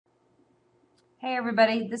Hey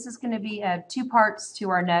everybody, this is going to be two parts to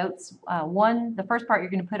our notes. The first part you're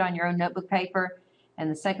going to put on your own notebook paper, and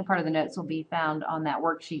the second part of the notes will be found on that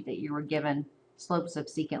worksheet that you were given, slopes of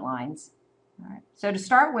secant lines. All right. So to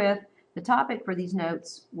start with, the topic for these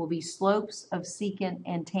notes will be slopes of secant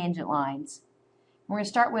and tangent lines. We're going to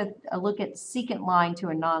start with a look at secant line to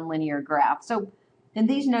a nonlinear graph. So in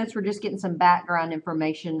these notes, we're just getting some background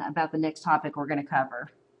information about the next topic we're going to cover.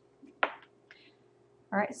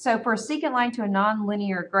 All right, so for a secant line to a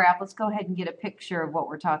nonlinear graph, let's go ahead and get a picture of what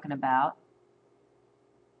we're talking about.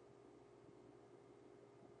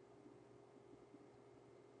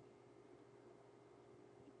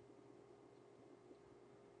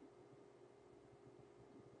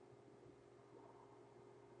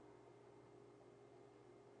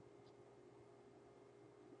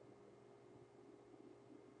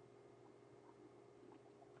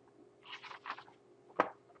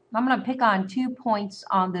 I'm going to pick on 2 points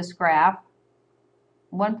on this graph,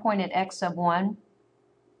 one point at x sub 1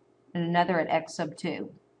 and another at x sub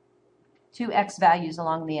 2. Two x values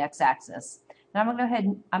along the x-axis. Now I'm going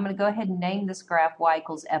to go ahead and name this graph y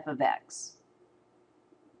equals f of x.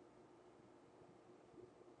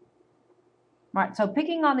 All right, so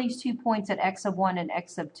picking on these 2 points at x sub 1 and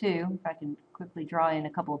x sub 2, if I can quickly draw in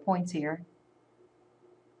a couple of points here.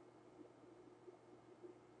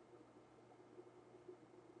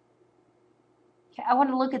 I want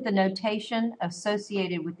to look at the notation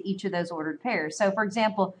associated with each of those ordered pairs. So for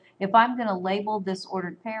example, if I'm going to label this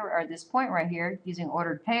ordered pair, or this point right here, using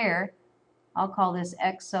ordered pair, I'll call this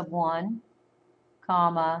x sub 1,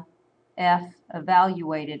 comma, f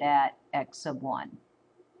evaluated at x sub 1.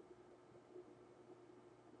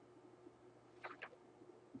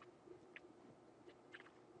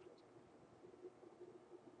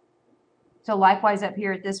 So likewise up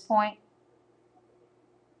here at this point,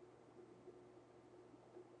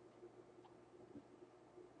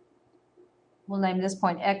 we'll name this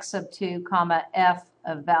point x sub 2, comma, f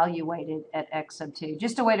evaluated at x sub 2.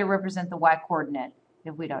 Just a way to represent the y coordinate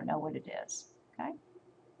if we don't know what it is. Okay.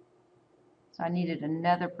 So I needed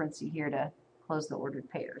another parenthesis here to close the ordered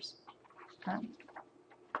pairs. Okay.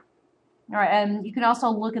 All right, and you can also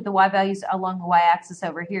look at the y values along the y-axis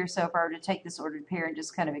over here. So if I were to take this ordered pair and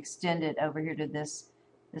just kind of extend it over here to this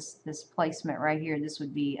placement right here, this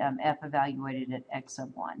would be f evaluated at x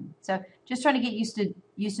sub 1. So just trying to get used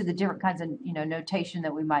to the different kinds of notation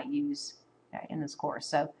that we might use in this course.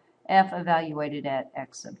 So f evaluated at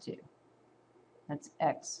x sub 2. That's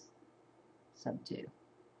x sub 2,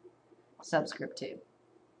 subscript 2.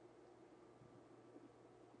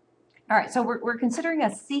 All right, so we're considering a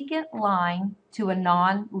secant line to a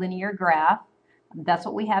nonlinear graph. That's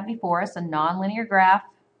what we have before us, a nonlinear graph.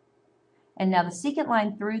 And now the secant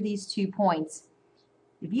line through these 2 points.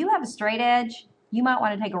 If you have a straight edge, you might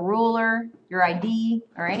want to take a ruler, your ID,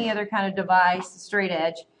 or any other kind of device, a straight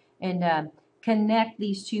edge, and connect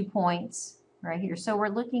these 2 points right here. So we're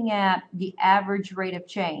looking at the average rate of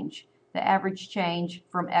change, the average change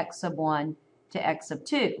from x sub 1 to x sub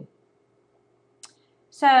 2.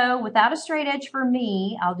 So without a straight edge for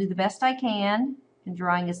me, I'll do the best I can in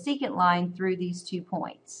drawing a secant line through these 2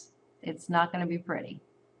 points. It's not going to be pretty.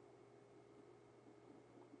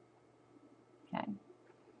 Okay.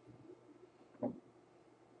 All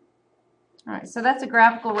right, so that's a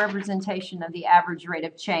graphical representation of the average rate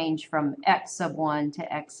of change from x sub 1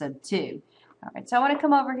 to x sub 2. All right, so I want to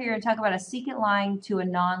come over here and talk about a secant line to a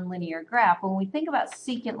nonlinear graph. When we think about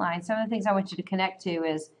secant lines, some of the things I want you to connect to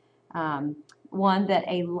is one, that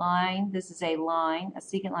a line, this is a line, a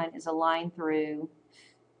secant line is a line through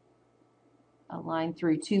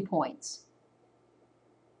 2 points.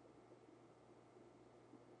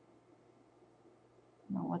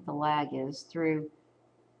 I don't know what the lag is, through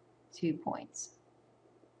 2 points.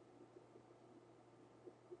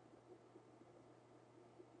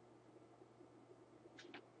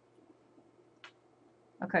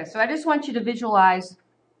 Okay, so I just want you to visualize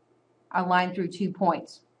a line through 2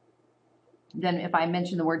 points. Then if I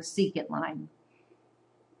mention the word secant line.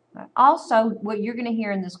 Also, what you're going to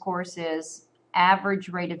hear in this course is average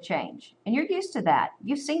rate of change. And you're used to that.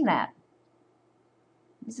 You've seen that.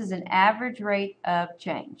 This is an average rate of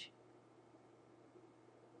change.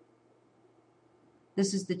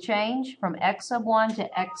 This is the change from x sub 1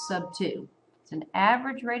 to x sub 2. It's an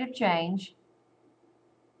average rate of change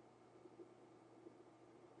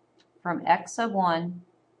from x sub 1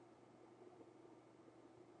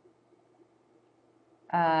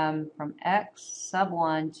 from x sub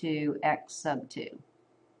 1 to x sub 2.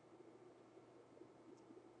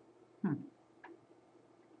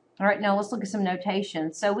 All right, now let's look at some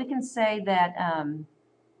notation. So we can say that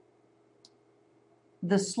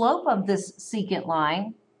the slope of this secant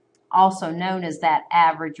line, also known as that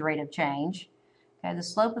average rate of change, okay, the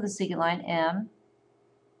slope of the secant line, m,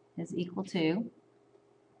 is equal to,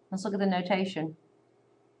 let's look at the notation.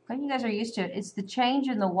 Okay, you guys are used to it. It's the change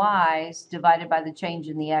in the y's divided by the change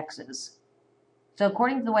in the x's. So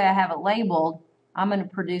according to the way I have it labeled, I'm going to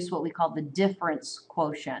produce what we call the difference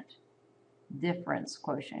quotient. Difference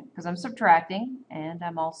quotient, because I'm subtracting and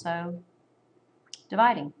I'm also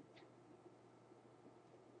dividing.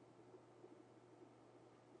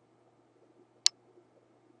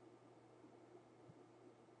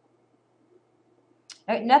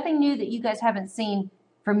 Nothing new that you guys haven't seen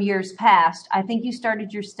from years past. I think you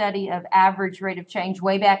started your study of average rate of change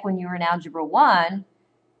way back when you were in Algebra 1.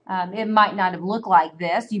 It might not have looked like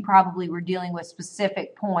this. You probably were dealing with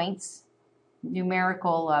specific points,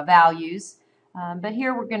 numerical values. But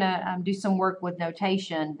here we're going to do some work with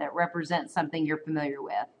notation that represents something you're familiar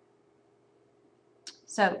with.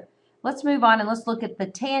 So let's move on and let's look at the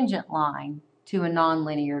tangent line to a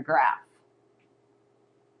nonlinear graph.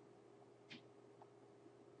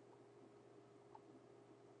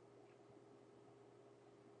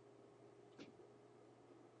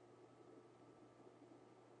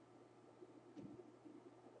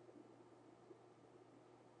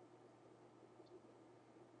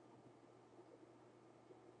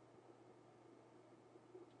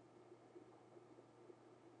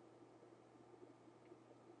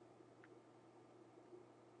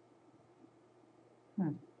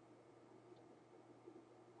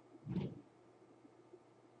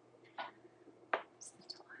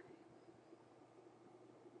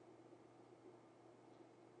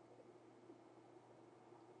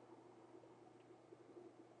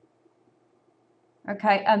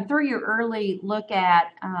 Okay, through your early look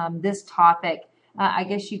at this topic, I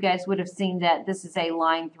guess you guys would have seen that this is a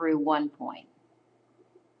line through one point.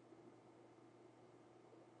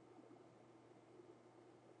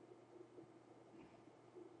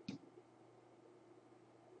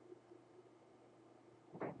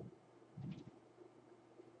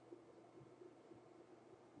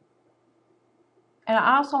 And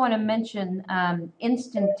I also want to mention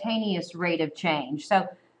instantaneous rate of change. So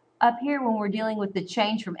up here, when we're dealing with the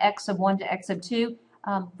change from x sub 1 to x sub 2,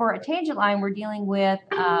 for a tangent line, we're dealing with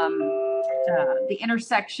the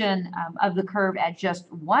intersection of the curve at just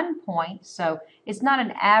one point. So it's not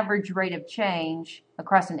an average rate of change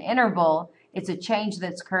across an interval. It's a change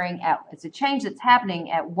that's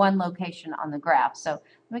happening at one location on the graph. So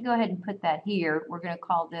let me go ahead and put that here. We're going to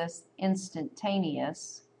call this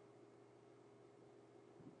instantaneous.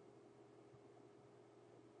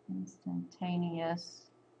 Instantaneous,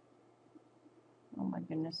 oh my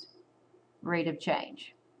goodness, rate of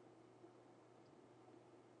change.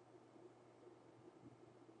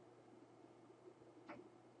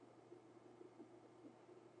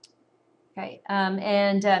 Okay,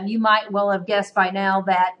 you might well have guessed by now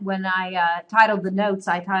that when I titled the notes,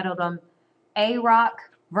 I titled them AROC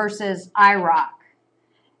versus IROC.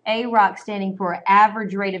 AROC standing for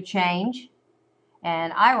average rate of change,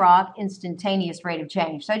 and IROC, instantaneous rate of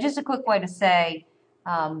change. So just a quick way to say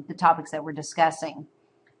the topics that we're discussing.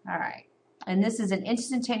 All right, and this is an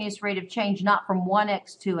instantaneous rate of change, not from one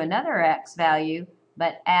x to another x value,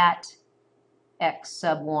 but at x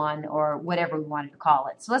sub 1 or whatever we wanted to call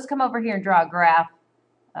it. So let's come over here and draw a graph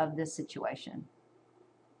of this situation.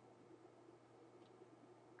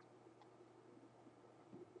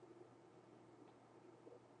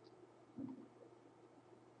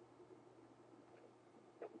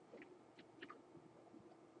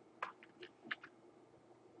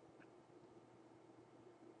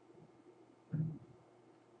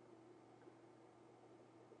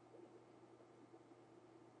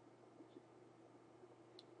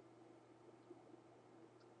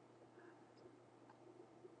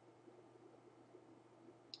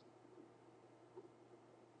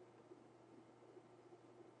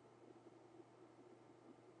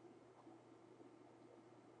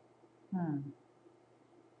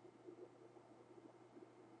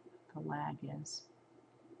 The lag is.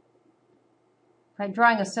 Okay,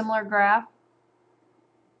 drawing a similar graph.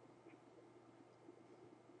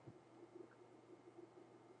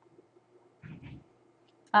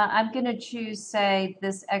 I'm going to choose, say,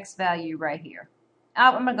 this x value right here.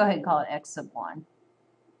 I'm going to go ahead and call it x sub 1.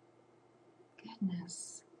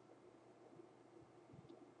 Goodness.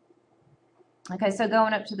 Okay, so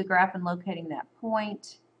going up to the graph and locating that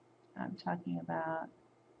point, I'm talking about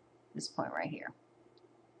this point right here.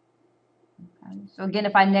 Okay. So again,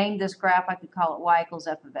 if I named this graph, I could call it y equals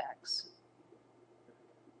f of x.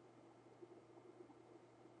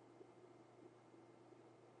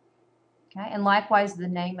 Okay, and likewise, the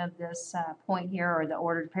name of this point here, or the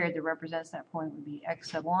ordered pair that represents that point, would be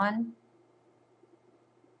x sub 1.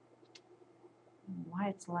 Why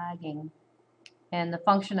it's lagging. And the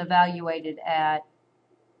function evaluated at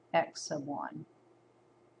x sub 1.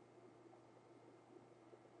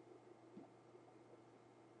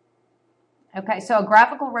 Okay, so a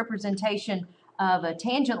graphical representation of a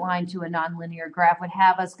tangent line to a nonlinear graph would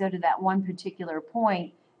have us go to that one particular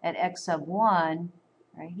point at x sub 1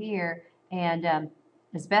 right here, and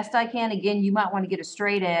as best I can, again, you might want to get a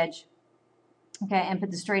straight edge, okay, and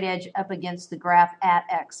put the straight edge up against the graph at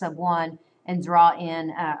x sub 1 and draw in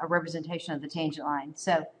a representation of the tangent line.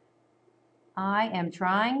 So I am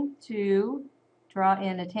trying to draw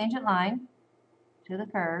in a tangent line to the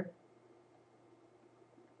curve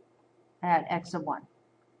at x sub 1.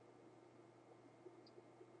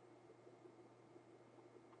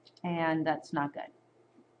 And that's not good.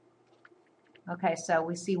 Okay, so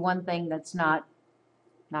we see one thing that's not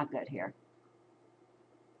good here.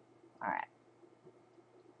 All right.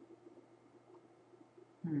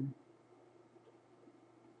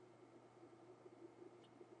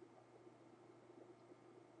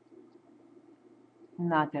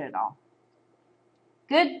 Not good at all.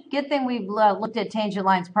 Good thing we've looked at tangent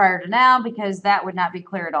lines prior to now, because that would not be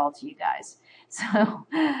clear at all to you guys. So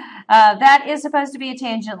that is supposed to be a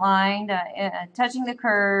tangent line touching the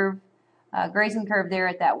curve, grazing the curve there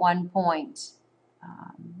at that one point.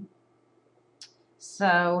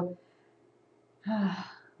 So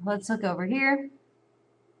let's look over here.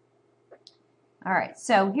 All right,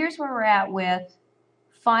 so here's where we're at with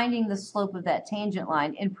finding the slope of that tangent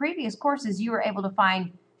line. In previous courses, you were able to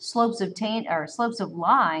find slopes of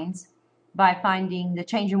lines by finding the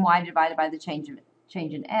change in y divided by the change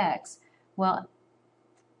in x. Well,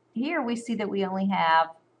 here we see that we only have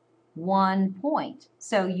 1 point.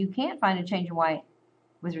 So you can't find a change in y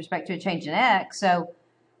with respect to a change in x. So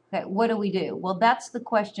okay, what do we do? Well, that's the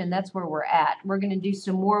question. That's where we're at. We're going to do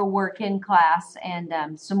some more work in class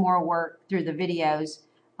and some more work through the videos.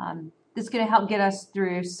 This is going to help get us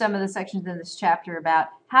through some of the sections in this chapter about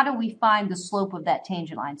how do we find the slope of that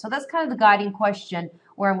tangent line. So that's kind of the guiding question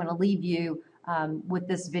where I'm going to leave you with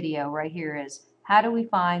this video right here is, how do we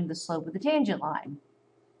find the slope of the tangent line?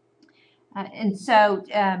 And so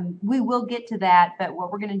we will get to that, but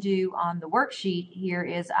what we're going to do on the worksheet here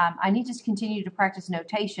is I need to continue to practice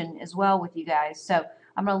notation as well with you guys. So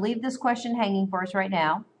I'm going to leave this question hanging for us right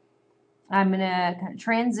now. I'm going to kind of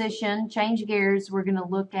transition, change gears. We're going to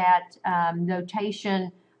look at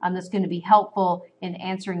notation that's going to be helpful in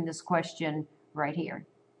answering this question right here.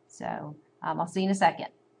 So I'll see you in a second.